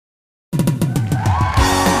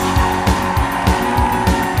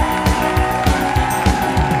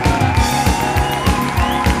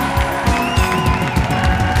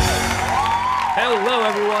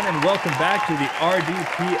welcome back to the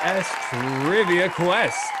RDPS Trivia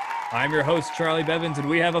Quest. I'm your host, Charlie Bevins, and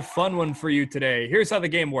we have a fun one for you today. Here's how the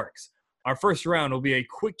game works. Our first round will be a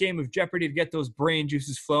quick game of Jeopardy to get those brain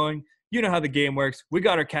juices flowing. You know how the game works. We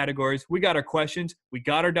got our categories, we got our questions, we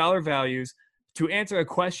got our dollar values. To answer a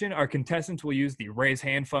question, our contestants will use the raise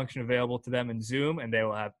hand function available to them in Zoom, and they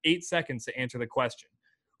will have 8 seconds to answer the question.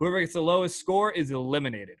 Whoever gets the lowest score is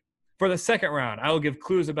eliminated. For the second round, I will give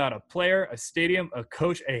clues about a player, a stadium, a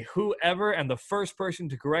coach, a whoever, and the first person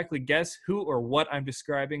to correctly guess who or what I'm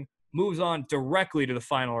describing moves on directly to the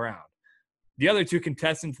final round. The other 2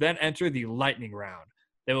 contestants then enter the lightning round.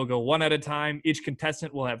 They will go one at a time. Each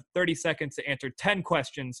contestant will have 30 seconds to answer 10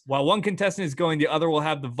 questions. While one contestant is going, the other will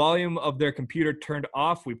have the volume of their computer turned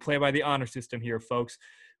off. We play by the honor system here, folks.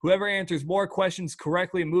 Whoever answers more questions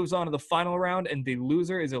correctly moves on to the final round, and the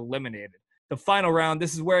loser is eliminated. The final round,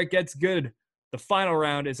 this is where it gets good. The final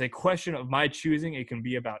round is a question of my choosing. It can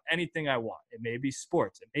be about anything I want. It may be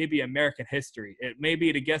sports. It may be American history. It may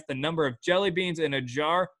be to guess the number of jelly beans in a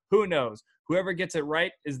jar. Who knows? Whoever gets it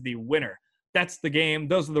right is the winner. That's the game.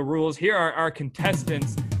 Those are the rules. Here are our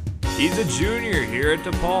contestants. He's a junior here at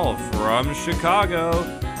DePaul from Chicago.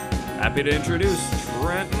 Happy to introduce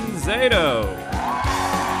Trenton Zato.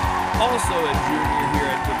 Also a junior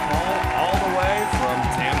here at DePaul, all the way from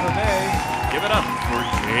Tampa Bay. Give it up for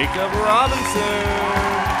Jacob Robinson.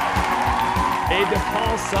 A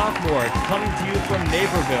DePaul sophomore coming to you from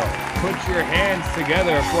Naperville. Put your hands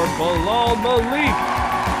together for Bilal Malik.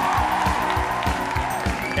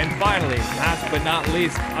 And finally, last but not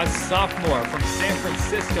least, a sophomore from San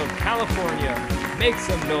Francisco, California. Make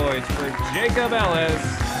some noise for Jacob Ellis.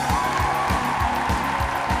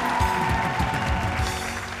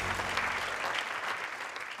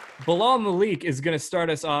 Bilal Malik is going to start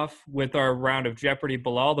us off with our round of Jeopardy.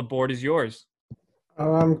 Bilal, the board is yours.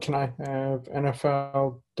 Can I have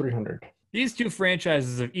NFL 300? These 2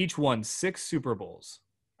 franchises have each won 6 Super Bowls.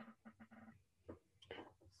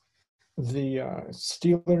 The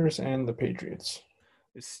Steelers and the Patriots.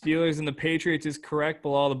 The Steelers and the Patriots is correct.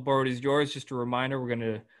 Bilal, the board is yours. Just a reminder, we're going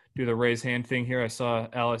to do the raise hand thing here. I saw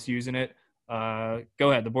Alice using it. Go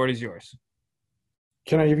ahead. The board is yours.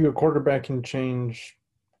 Can I give you a quarterback and change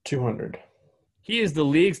 200? He is the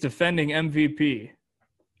league's defending MVP.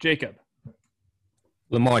 Jacob.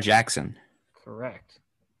 Lamar Jackson. Correct.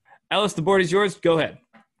 Alice, the board is yours. Go ahead.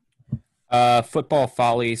 Football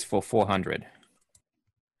Follies for 400.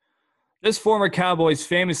 This former Cowboys'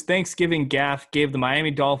 famous Thanksgiving gaffe gave the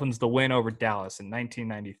Miami Dolphins the win over Dallas in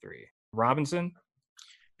 1993. Robinson?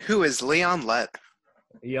 Who is Leon Lett?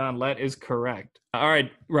 Leon Lett is correct. All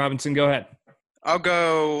right, Robinson, go ahead. I'll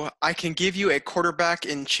go, I can give you a quarterback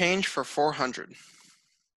in change for 400.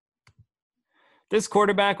 This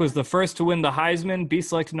quarterback was the first to win the Heisman, be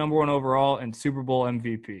selected number 1 overall, and Super Bowl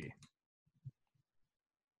MVP.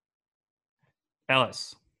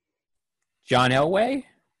 Ellis? John Elway?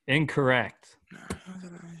 Incorrect.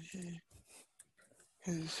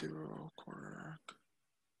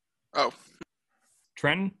 Oh.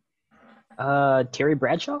 Trenton? Terry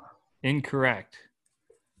Bradshaw? Incorrect.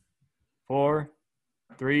 4,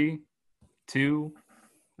 3, 2,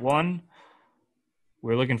 1.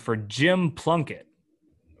 We're looking for Jim Plunkett.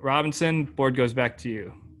 Robinson, board goes back to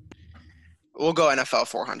you. We'll go NFL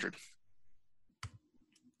 400.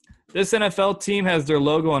 This NFL team has their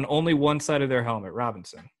logo on only one side of their helmet.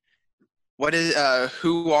 Robinson.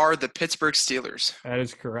 Who are the Pittsburgh Steelers? That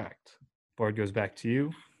is correct. Board goes back to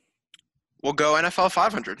you. We'll go NFL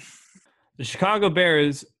 500. This Chicago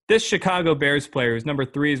Bears player, whose number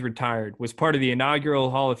 3 is retired, was part of the inaugural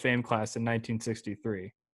Hall of Fame class in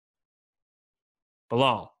 1963.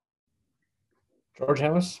 Bilal. George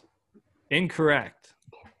Halas? Incorrect.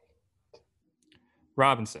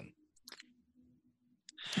 Robinson.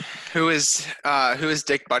 Who is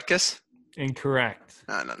Dick Butkus? Incorrect.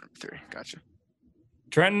 Number 3. Gotcha.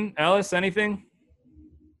 Trenton, Ellis, anything?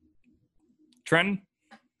 Trenton?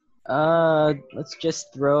 Let's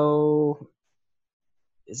just throw.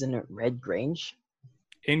 Isn't it Red Grange?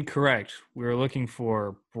 Incorrect. We were looking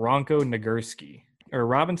for Bronco Nagurski. Or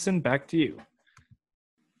Robinson, back to you.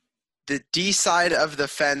 The D side of the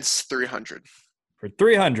fence 300. For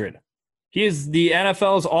 300. He is the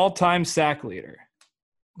NFL's all-time sack leader.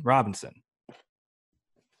 Robinson.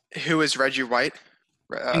 Who is Reggie White?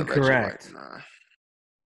 Incorrect. Reggie White.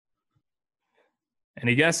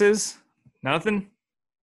 Any guesses? Nothing?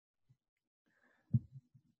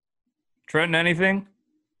 Trenton, anything?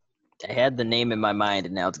 I had the name in my mind,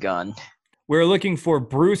 and now it's gone. We're looking for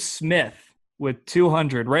Bruce Smith with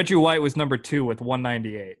 200. Reggie White was number 2 with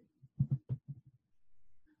 198.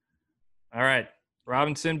 All right.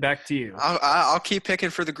 Robinson, back to you. I'll keep picking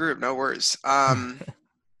for the group. No worries.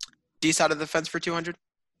 D side of the fence for 200.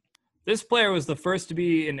 This player was the first to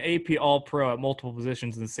be an AP All-Pro at multiple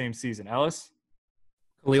positions in the same season. Ellis?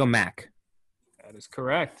 Khalil Mack. That is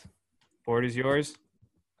correct. Board is yours.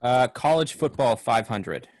 College football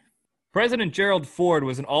 500. President Gerald Ford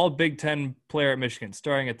was an all Big Ten player at Michigan,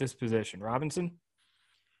 starting at this position. Robinson?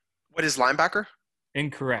 What is linebacker?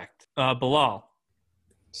 Incorrect. Bilal?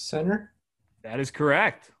 Center. That is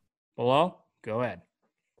correct. Bilal, go ahead.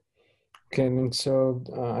 Okay, and then so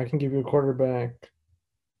I can give you a quarterback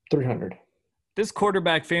 300. This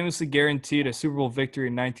quarterback famously guaranteed a Super Bowl victory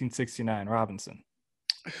in 1969. Robinson?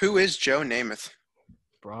 Who is Joe Namath?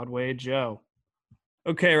 Broadway Joe.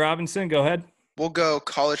 Okay, Robinson, go ahead. We'll go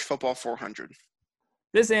college football 400.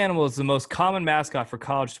 This animal is the most common mascot for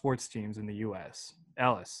college sports teams in the U.S.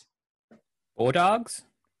 Ellis? Bulldogs.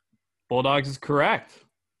 Bulldogs is correct.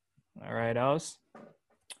 All right, Ellis?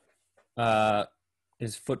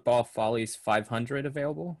 Is Football Follies 500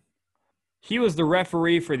 available? He was the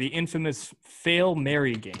referee for the infamous Fail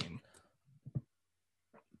Mary game.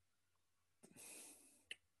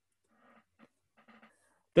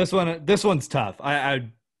 This one's tough. I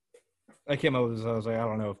came up with this. I was like, I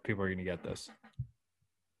don't know if people are going to get this.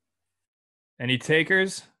 Any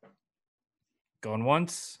takers? Going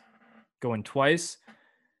once, going twice.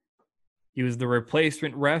 He was the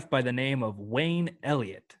replacement ref by the name of Wayne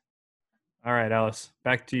Elliott. All right, Alice,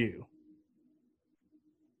 back to you.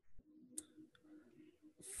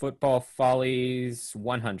 Football Follies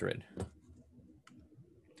 100.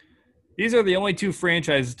 These are the only two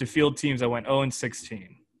franchises to field teams that went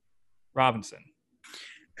 0-16. Robinson.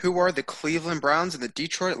 Who are the Cleveland Browns and the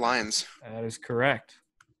Detroit Lions? That is correct.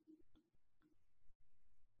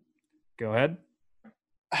 Go ahead.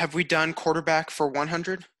 Have we done quarterback for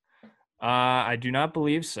 100? I do not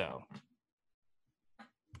believe so.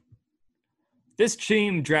 This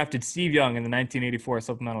team drafted Steve Young in the 1984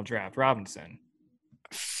 supplemental draft. Robinson.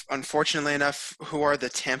 Unfortunately enough, who are the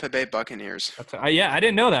Tampa Bay Buccaneers? I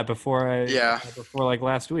didn't know that before. Before like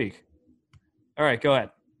last week. All right, go ahead.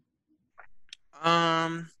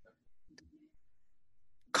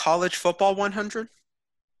 College football 100?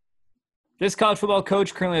 This college football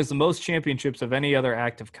coach currently has the most championships of any other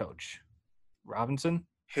active coach. Robinson.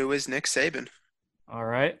 Who is Nick Saban? All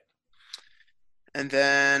right. And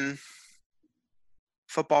then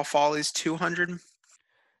Football Follies 200?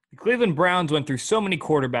 The Cleveland Browns went through so many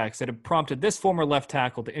quarterbacks that it prompted this former left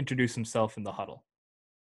tackle to introduce himself in the huddle.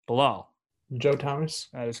 Bilal. Joe Thomas.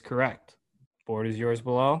 That is correct. Board is yours,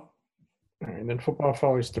 Bilal. All right, and then Football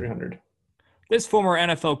Follies 300. This former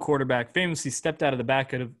NFL quarterback famously stepped out of the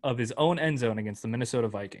back of his own end zone against the Minnesota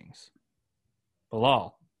Vikings.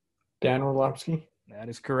 Bilal. Dan Orlovsky. That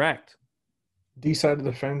is correct. D side of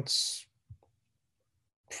the fence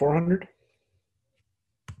 400.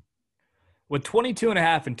 With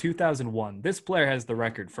 22.5 in 2001, this player has the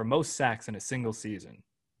record for most sacks in a single season.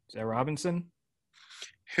 Is that Robinson?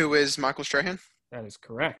 Who is Michael Strahan? That is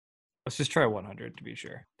correct. Let's just try 100 to be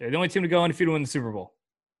sure. They're the only team to go undefeated to win the Super Bowl.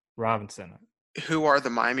 Robinson. Who are the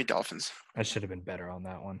Miami Dolphins? I should have been better on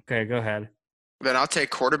that one. Okay, go ahead. Then I'll take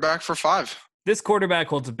quarterback for 5. This quarterback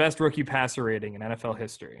holds the best rookie passer rating in NFL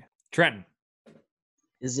history. Trenton.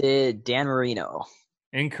 Is it Dan Marino?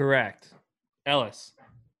 Incorrect. Ellis.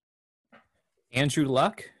 Andrew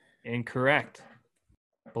Luck. Incorrect.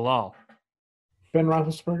 Bilal. Ben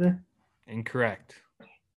Roethlisberger. Incorrect.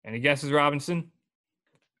 Any guesses, Robinson?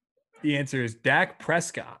 The answer is Dak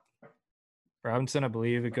Prescott. Robinson, I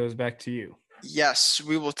believe it goes back to you. Yes,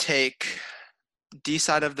 we will take D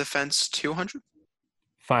side of the fence 200.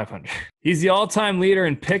 500. He's the all-time leader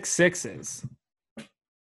in pick sixes.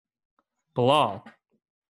 Bilal.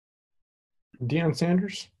 Deion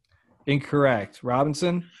Sanders. Incorrect.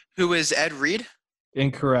 Robinson. Who is Ed Reed?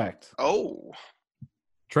 Incorrect. Oh.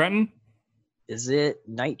 Trenton. Is it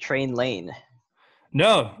Night Train Lane?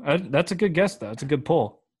 No, that's a good guess, though. It's a good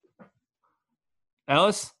pull.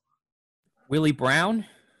 Ellis? Willie Brown.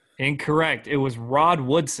 Incorrect. It was Rod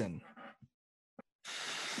Woodson.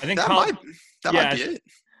 I think that might be it.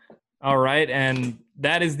 All right, and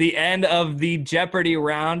that is the end of the Jeopardy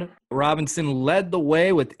round. Robinson led the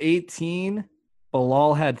way with 18.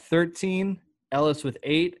 Bilal had 13. Ellis with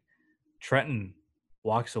 8. Trenton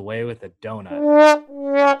walks away with a donut.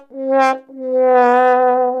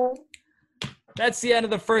 That's the end of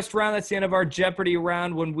the first round. That's the end of our Jeopardy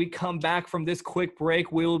round. When we come back from this quick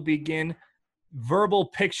break, we will begin Verbal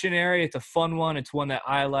Pictionary. It's a fun one. It's one that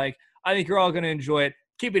I like. I think you're all going to enjoy it.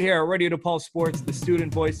 Keep it here at Radio DePaul Sports, the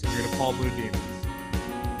student voice of your DePaul Blue Demons.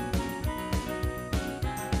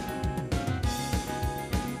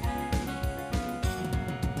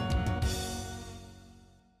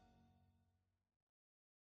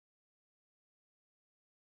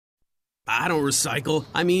 I don't recycle.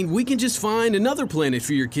 I mean, we can just find another planet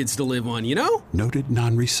for your kids to live on, you know? Noted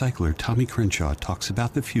non-recycler Tommy Crenshaw talks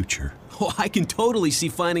about the future. Oh, I can totally see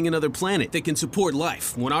finding another planet that can support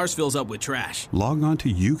life when ours fills up with trash. Log on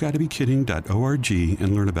to YouGottaBeKidding.org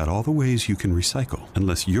and learn about all the ways you can recycle.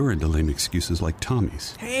 Unless you're into lame excuses like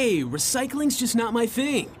Tommy's. Hey, recycling's just not my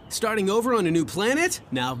thing. Starting over on a new planet?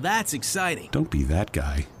 Now that's exciting. Don't be that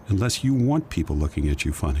guy. Unless you want people looking at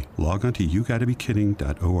you funny. Log on to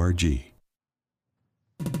YouGottaBeKidding.org.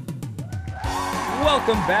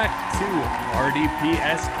 Welcome back to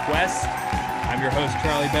RDPS Quest. I'm your host,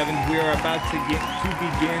 Charlie Bevins. We are about to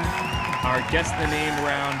begin our Guess the Name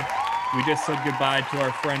round. We just said goodbye to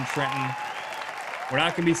our friend Trenton. We're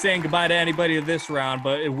not going to be saying goodbye to anybody this round,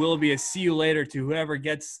 but it will be a see you later to whoever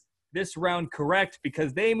gets this round correct,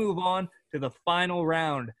 because they move on to the final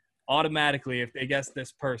round automatically if they guess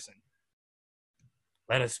this person.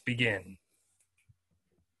 Let us begin.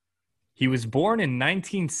 He was born in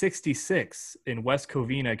 1966 in West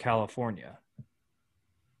Covina, California.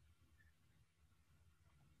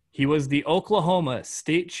 He was the Oklahoma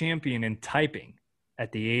state champion in typing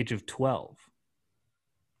at the age of 12.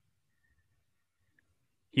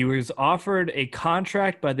 He was offered a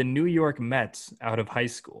contract by the New York Mets out of high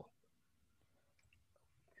school.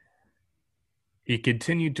 He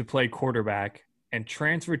continued to play quarterback and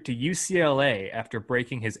transferred to UCLA after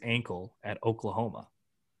breaking his ankle at Oklahoma.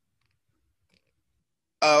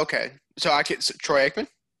 Okay. So Troy Aikman?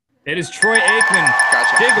 It is Troy Aikman.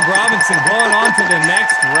 Gotcha. Jacob Robinson going on to the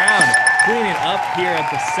next round, cleaning up here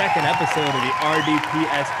at the second episode of the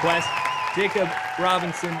RDPS Quest. Jacob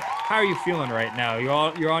Robinson, how are you feeling right now?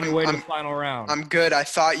 You're on your way to the final round. I'm good. I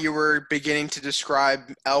thought you were beginning to describe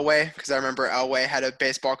Elway, because I remember Elway had a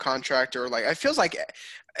baseball contract, or like, it feels like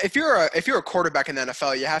if you're a quarterback in the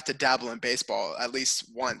NFL, you have to dabble in baseball at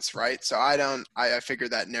least once, right? So I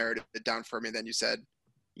figured that narrowed it down for me. Then you said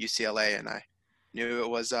UCLA, and I knew it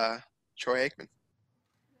was Troy Aikman.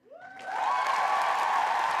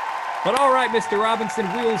 But all right, Mr. Robinson,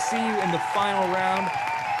 we will see you in the final round.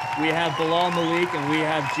 We have Bilal Malik and we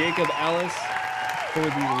have Jacob Ellis for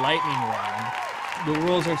the lightning round. The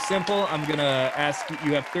rules are simple. I'm going to ask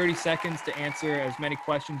you have 30 seconds to answer as many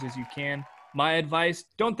questions as you can. My advice,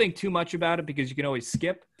 don't think too much about it, because you can always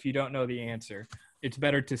skip if you don't know the answer. It's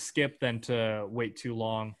better to skip than to wait too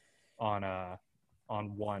long on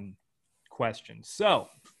one question. So,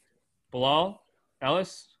 Bilal,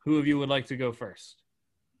 Ellis, who of you would like to go first?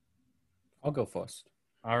 I'll go first.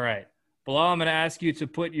 All right. Bilal, I'm going to ask you to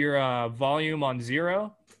put your volume on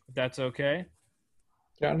 0, if that's okay.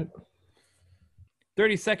 Got it.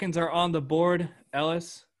 30 seconds are on the board.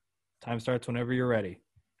 Ellis, time starts whenever you're ready.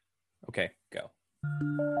 Okay, go.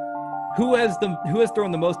 Who has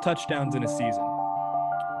thrown the most touchdowns in a season?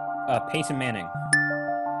 Peyton Manning.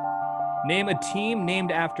 Name a team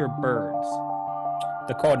named after birds.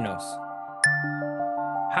 The Cardinals.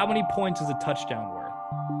 How many points is a touchdown worth?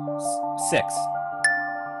 6.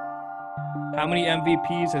 How many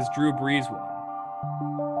MVPs has Drew Brees won?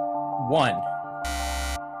 1.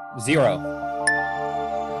 0.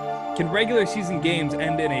 Can regular season games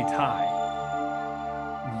end in a tie?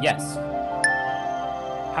 Yes.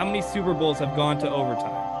 How many Super Bowls have gone to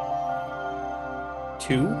overtime?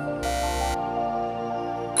 2.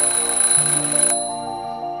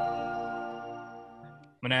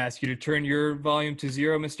 I'm going to ask you to turn your volume to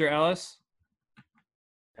 0, Mr. Ellis.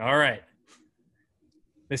 All right.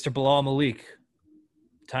 Mr. Bilal Malik,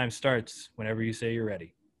 time starts whenever you say you're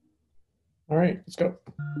ready. All right, let's go.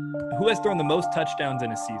 Who has thrown the most touchdowns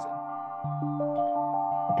in a season?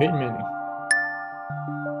 Peyton Manning.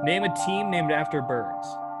 Name a team named after birds.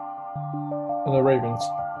 The Ravens.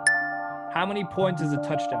 How many points is a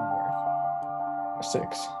touchdown worth?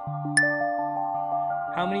 6.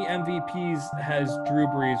 How many MVPs has Drew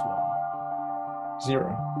Brees won?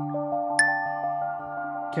 0.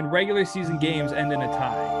 Can regular season games end in a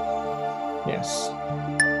tie? Yes.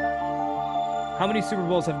 How many Super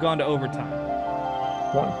Bowls have gone to overtime?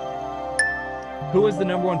 1. Who was the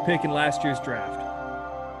number 1 pick in last year's draft?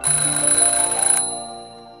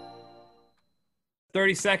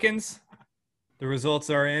 30 seconds. The results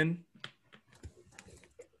are in.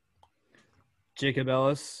 Jacob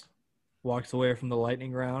Ellis walks away from the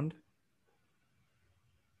lightning round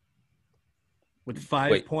with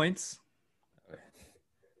 5 points.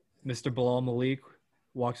 Mr. Bilal Malik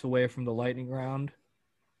walks away from the lightning round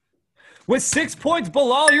with 6 points.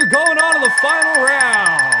 Bilal, you're going on to the final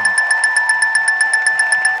round.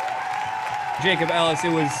 Jacob Ellis,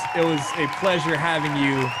 it was a pleasure having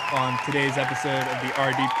you on today's episode of the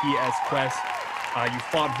RDPS Quest. You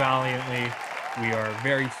fought valiantly. We are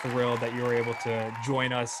very thrilled that you were able to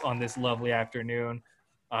join us on this lovely afternoon.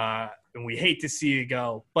 And we hate to see you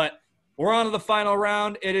go. But we're on to the final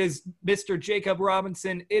round. It is Mr. Jacob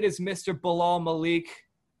Robinson. It is Mr. Bilal Malik.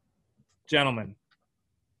 Gentlemen,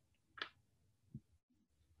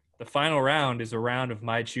 the final round is a round of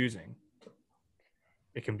my choosing.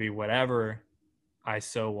 It can be whatever I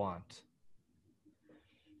so want.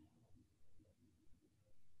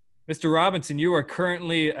 Mr. Robinson, you are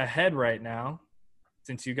currently ahead right now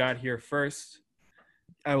since you got here first.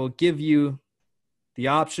 I will give you the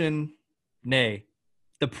option, nay,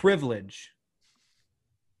 the privilege.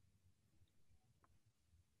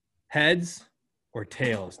 Heads or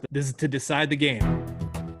tails? This is to decide the game.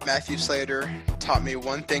 Matthew Slater taught me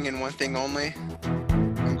one thing and one thing only.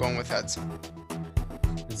 I'm going with heads.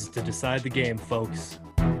 This is to decide the game, folks.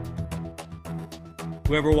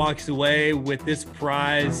 Whoever walks away with this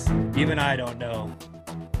prize, even I don't know.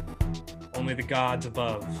 Only the gods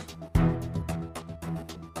above.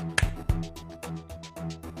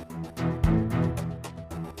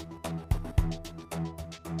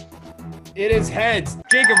 It is heads.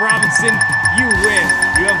 Jacob Robinson, you win.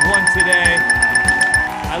 You have won today.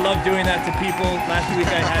 I love doing that to people. Last week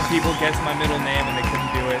I had people guess my middle name and they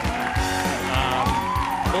couldn't do it.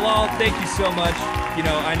 Bilal, thank you so much. You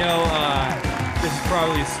know, I know this is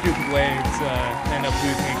probably a stupid way to end up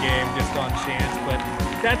losing a game just on chance, but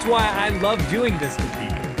that's why I love doing this to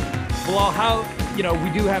people. Bilal, we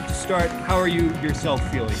do have to start. How are you yourself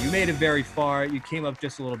feeling? You made it very far. You came up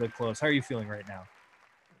just a little bit close. How are you feeling right now?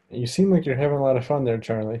 You seem like you're having a lot of fun there,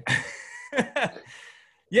 Charlie.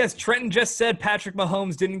 Yes, Trenton just said Patrick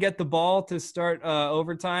Mahomes didn't get the ball to start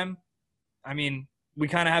overtime. I mean, we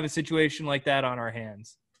kind of have a situation like that on our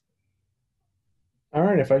hands. All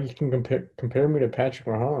right, if I can compare me to Patrick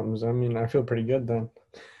Mahomes, I mean, I feel pretty good then.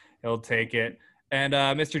 He'll take it. And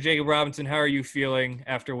Mr. Jacob Robinson, how are you feeling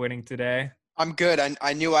after winning today? I'm good.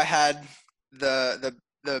 I knew I had the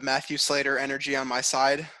Matthew Slater energy on my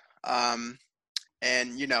side.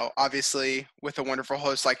 And, you know, obviously with a wonderful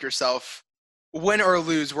host like yourself, win or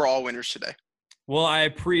lose, we're all winners today. Well, I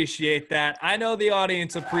appreciate that. I know the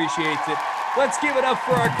audience appreciates it. Let's give it up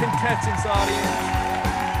for our contestants, audience.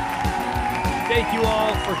 Thank you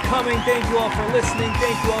all for coming. Thank you all for listening.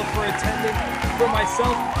 Thank you all for attending. For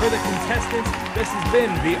myself, for the contestants, this has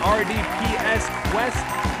been the RDPS Quest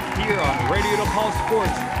here on Radio DePaul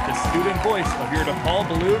Sports, the student voice of your DePaul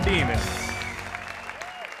Blue Demons.